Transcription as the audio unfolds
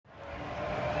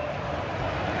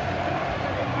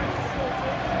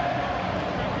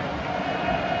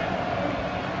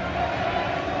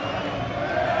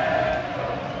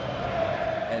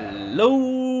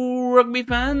Hello rugby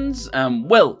fans and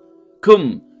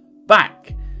welcome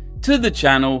back to the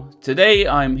channel. Today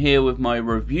I'm here with my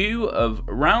review of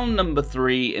round number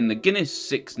 3 in the Guinness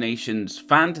Six Nations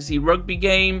fantasy rugby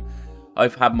game.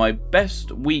 I've had my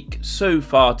best week so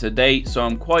far to date, so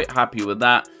I'm quite happy with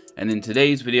that. And in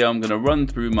today's video I'm going to run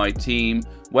through my team,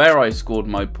 where I scored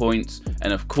my points,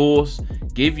 and of course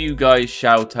give you guys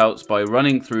shout outs by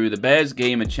running through the Bears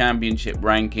Gamer Championship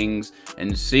rankings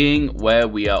and seeing where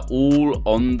we are all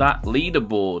on that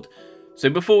leaderboard. So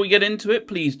before we get into it,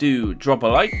 please do drop a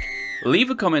like, leave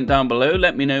a comment down below,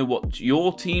 let me know what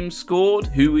your team scored,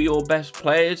 who are your best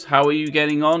players, how are you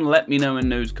getting on, let me know in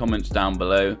those comments down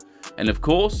below. And of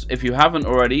course, if you haven't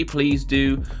already, please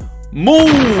do move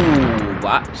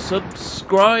that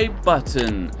subscribe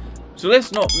button. So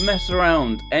let's not mess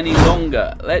around any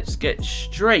longer. Let's get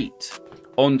straight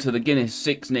onto the Guinness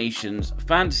Six Nations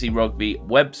Fantasy Rugby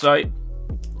website.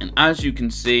 And as you can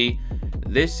see,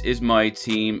 this is my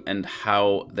team and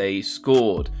how they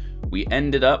scored. We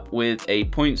ended up with a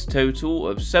points total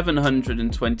of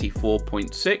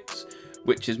 724.6,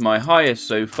 which is my highest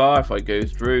so far. If I go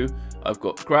through, I've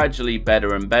got gradually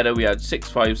better and better. We had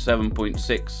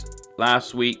 657.6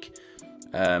 last week.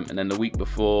 And then the week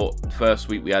before, first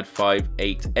week, we had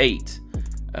 588.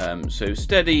 So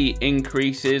steady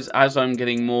increases as I'm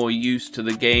getting more used to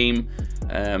the game.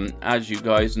 As you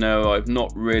guys know, I've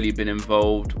not really been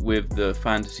involved with the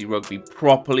fantasy rugby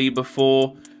properly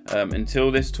before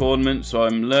until this tournament, so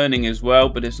I'm learning as well.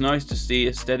 But it's nice to see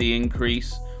a steady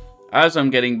increase as I'm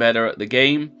getting better at the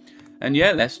game. And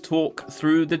yeah, let's talk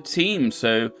through the team.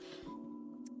 So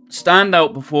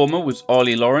standout performer was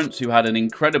Ollie Lawrence, who had an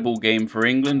incredible game for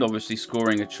England, obviously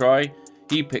scoring a try.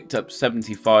 He picked up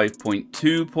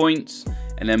 75.2 points.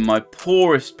 And then my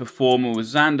poorest performer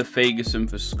was Xander Fagerson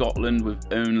for Scotland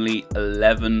with only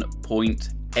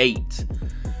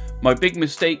 11.8. My big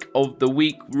mistake of the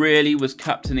week really was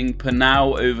captaining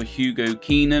Panau over Hugo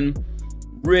Keenan.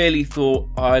 Really thought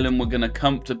Ireland were going to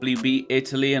comfortably beat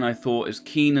Italy, and I thought as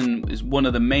Keenan is one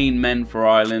of the main men for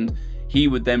Ireland, he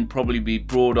would then probably be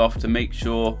brought off to make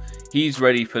sure he's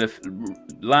ready for the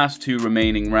last two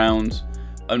remaining rounds.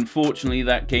 Unfortunately,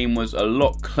 that game was a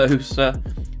lot closer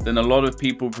than a lot of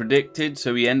people predicted,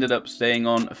 so he ended up staying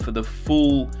on for the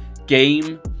full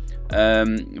game.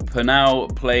 Panau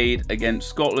played against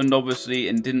Scotland, obviously,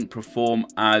 and didn't perform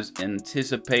as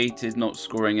anticipated, not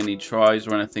scoring any tries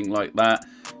or anything like that.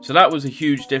 So that was a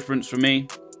huge difference for me.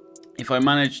 If I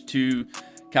managed to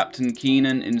captain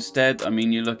Keenan instead, I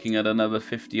mean, you're looking at another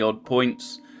 50 odd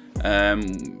points,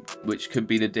 which could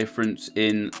be the difference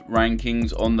in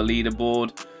rankings on the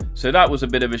leaderboard. So that was a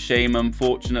bit of a shame,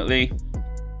 unfortunately.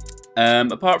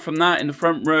 Apart from that, in the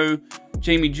front row,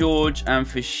 Jamie George and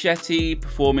Fischetti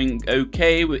performing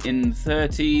okay in the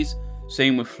 30s.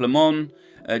 Same with Flamon.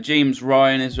 James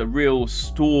Ryan is a real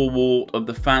stalwart of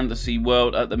the fantasy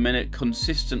world at the minute,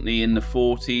 consistently in the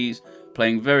 40s,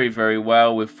 playing very, very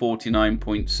well with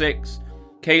 49.6.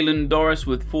 Caelan Doris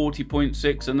with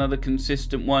 40.6, another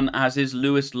consistent one, as is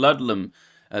Lewis Ludlam.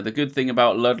 The good thing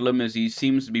about Ludlam is he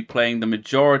seems to be playing the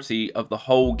majority of the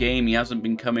whole game. He hasn't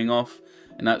been coming off,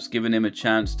 and that's given him a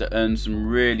chance to earn some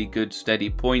really good steady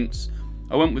points.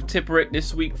 I went with Tipperick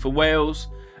this week for Wales,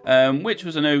 which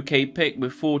was an okay pick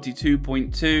with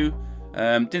 42.2.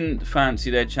 Didn't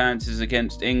fancy their chances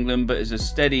against England, but as a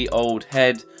steady old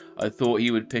head, I thought he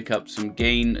would pick up some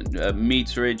gain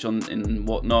meterage and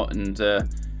whatnot, and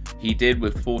he did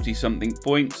with 40-something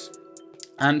points.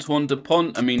 Antoine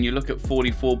Dupont, I mean, you look at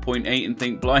 44.8 and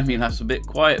think, blimey, that's a bit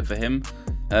quiet for him,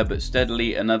 but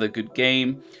steadily another good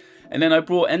game. And then I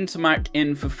brought Ntamack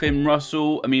in for Finn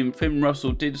Russell. I mean, Finn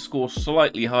Russell did score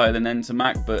slightly higher than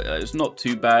Ntamack, but it's not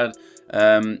too bad.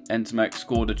 Ntamack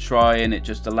scored a try, and it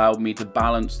just allowed me to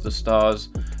balance the stars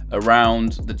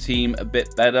around the team a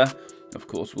bit better. Of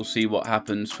course, we'll see what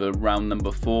happens for round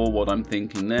number 4, what I'm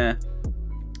thinking there.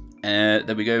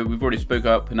 There we go. We've already spoke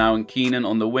about Panau and Keenan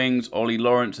on the wings. Ollie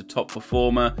Lawrence, a top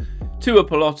performer. Tua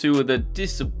Pilotu with a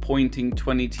disappointing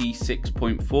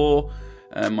 26.4.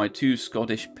 My two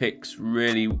Scottish picks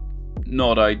really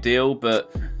not ideal,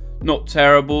 but not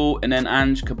terrible. And then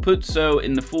Ange Capuzzo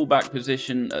in the fullback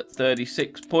position at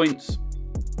 36 points.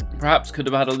 Perhaps could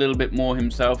have had a little bit more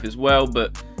himself as well,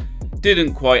 but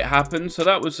didn't quite happen. So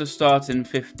that was the starting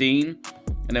 15.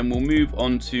 And then we'll move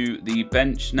on to the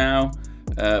bench now.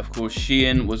 Of course,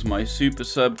 Sheehan was my super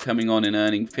sub, coming on and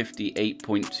earning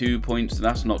 58.2 points. So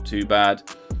that's not too bad.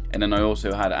 And then I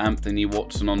also had Anthony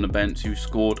Watson on the bench, who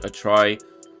scored a try.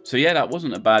 So yeah, that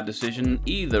wasn't a bad decision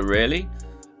either, really.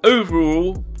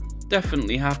 Overall,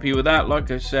 definitely happy with that.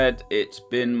 Like I said, it's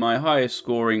been my highest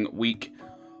scoring week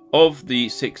of the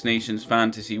Six Nations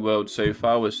Fantasy World so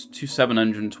far was to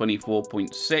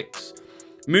 724.6.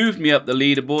 Moved me up the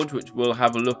leaderboard, which we'll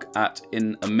have a look at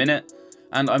in a minute.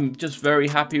 And I'm just very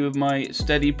happy with my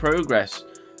steady progress.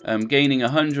 Gaining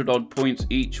 100 odd points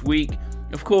each week.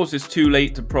 Of course, it's too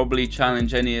late to probably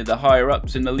challenge any of the higher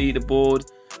ups in the leaderboard.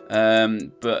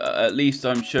 But at least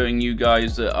I'm showing you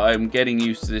guys that I'm getting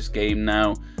used to this game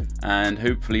now. And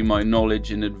hopefully my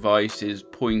knowledge and advice is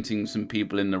pointing some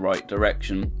people in the right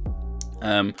direction.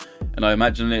 And I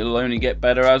imagine it'll only get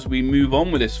better as we move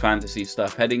on with this fantasy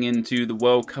stuff, heading into the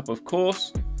World Cup, of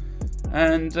course.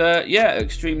 And yeah,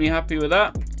 extremely happy with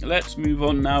that. Let's move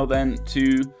on now then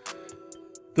to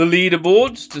the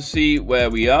leaderboards to see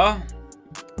where we are.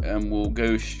 And we'll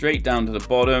go straight down to the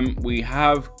bottom. We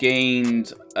have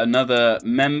gained another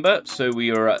member, so we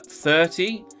are at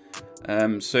 30.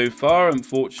 So far.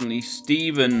 Unfortunately,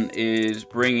 Stephen is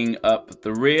bringing up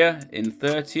the rear in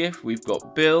 30th. We've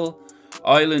got Bill,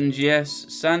 Island Yes,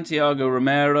 Santiago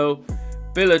Romero,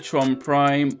 Billatron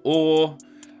Prime, or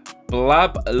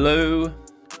Blab Low,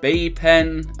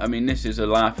 Baypen. I mean, this is a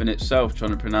laugh in itself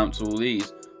trying to pronounce all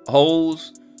these.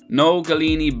 Holes, Noel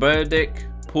Galini Burdick,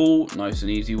 Paul, nice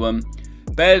and easy one.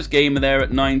 Bears Gamer there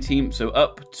at 19th, so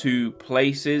up 2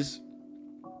 places.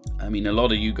 I mean, a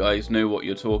lot of you guys know what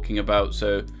you're talking about,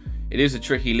 so it is a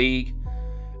tricky league.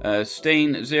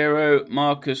 Stain Zero,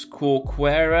 Marcus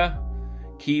Corquera,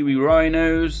 Kiwi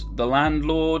Rhinos, The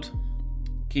Landlord.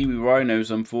 Kiwi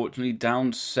Rhinos, unfortunately,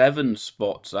 down 7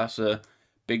 spots. That's a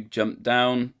big jump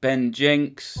down. Ben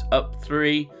Jenks, up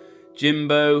 3.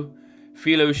 Jimbo,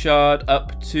 Philo Shard,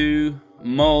 up 2.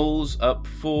 Moles, up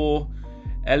 4.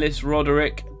 Ellis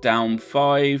Roderick, down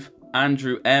 5.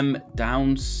 Andrew M,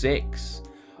 down 6.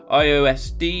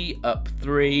 IOSD up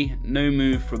 3, no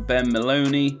move for Ben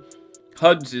Maloney.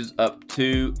 Huds is up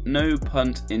 2, no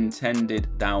punt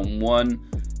intended, down 1.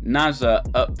 NASA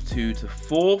up 2 to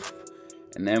 4th.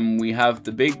 And then we have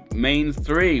the big main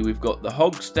 3. We've got the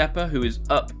Hog Stepper, who is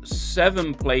up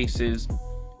 7 places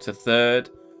to 3rd.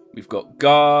 We've got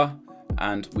Gar,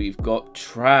 and we've got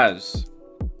Traz.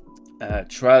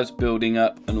 Traz building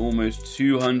up an almost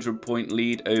 200 point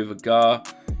lead over Gar.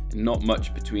 Not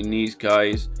much between these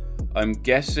guys. I'm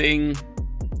guessing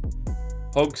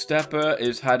Hogstepper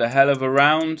has had a hell of a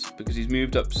round because he's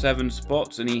moved up 7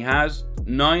 spots, and he has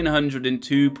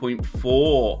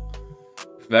 902.4.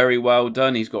 Very well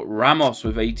done. He's got Ramos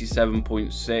with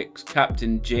 87.6.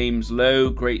 Captain James Lowe,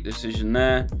 great decision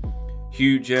there.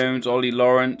 Hugh Jones, Ollie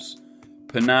Lawrence.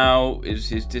 Panau is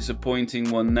his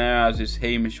disappointing one there, as is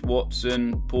Hamish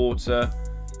Watson, Porter.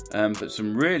 But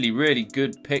some really, really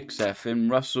good picks there. Finn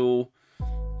Russell,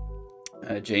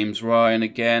 James Ryan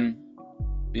again.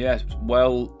 Yes,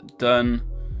 well done.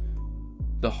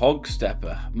 The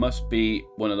Hogstepper must be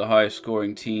one of the highest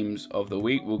scoring teams of the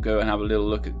week. We'll go and have a little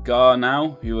look at Gar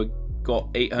now, who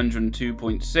got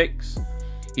 802.6.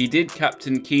 He did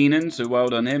captain Keenan, so well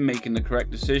done him, making the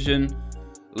correct decision.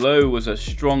 Lowe was a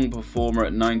strong performer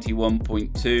at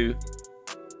 91.2.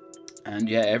 And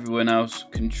yeah, everyone else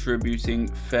contributing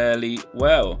fairly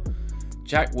well.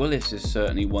 Jack Willis is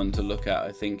certainly one to look at,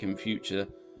 I think, in future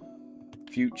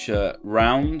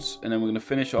rounds. And then we're going to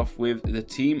finish off with the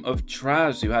team of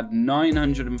Traz, who had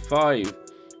 905.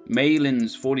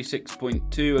 Malin's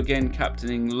 46.2, again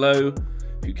captaining Lowe.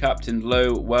 If you captained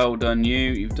Lowe, well done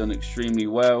you. You've done extremely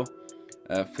well.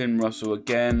 Finn Russell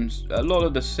again. A lot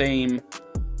of the same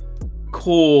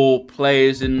core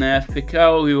players in there.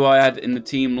 Fickel, who I had in the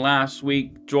team last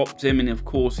week, dropped him, and of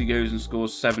course he goes and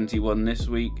scores 71 this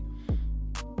week.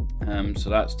 So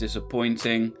that's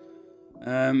disappointing.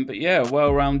 But yeah, a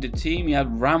well-rounded team. You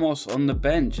had Ramos on the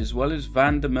bench, as well as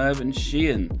Van der Merwe and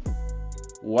Sheehan.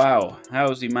 Wow, how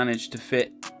has he managed to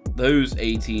fit those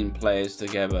 18 players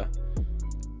together?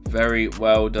 Very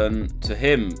well done to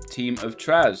him, team of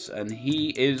Traz. And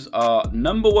he is our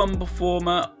 #1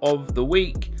 performer of the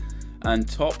week and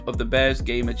top of the Bears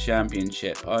Gamer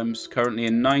Championship. I'm currently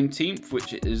in 19th,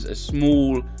 which is a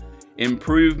small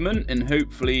improvement, and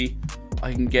hopefully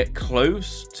I can get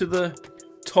close to the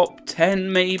top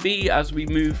 10 maybe as we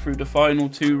move through the final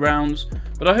 2 rounds.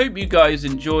 But I hope you guys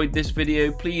enjoyed this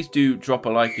video. Please do drop a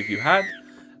like if you had.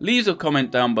 Leave a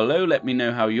comment down below. Let me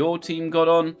know how your team got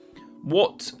on.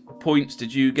 What points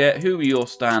did you get? Who were your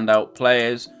standout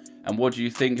players? And what do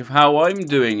you think of how I'm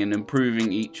doing and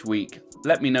improving each week?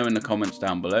 Let me know in the comments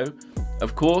down below.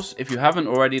 Of course, if you haven't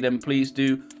already, then please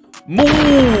do maul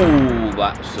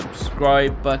that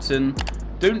subscribe button.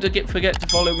 Don't forget to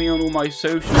follow me on all my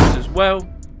socials as well.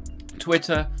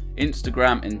 Twitter,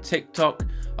 Instagram and TikTok.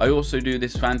 I also do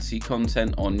this fantasy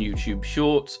content on YouTube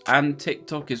Shorts and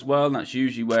TikTok as well. And that's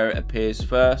usually where it appears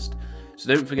first.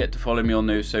 So don't forget to follow me on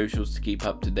those socials to keep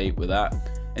up to date with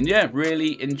that. And yeah,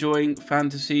 really enjoying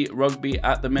fantasy rugby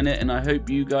at the minute, and I hope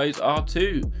you guys are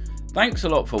too. Thanks a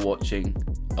lot for watching.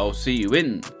 I'll see you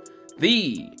in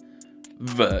the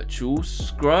virtual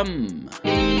scrum.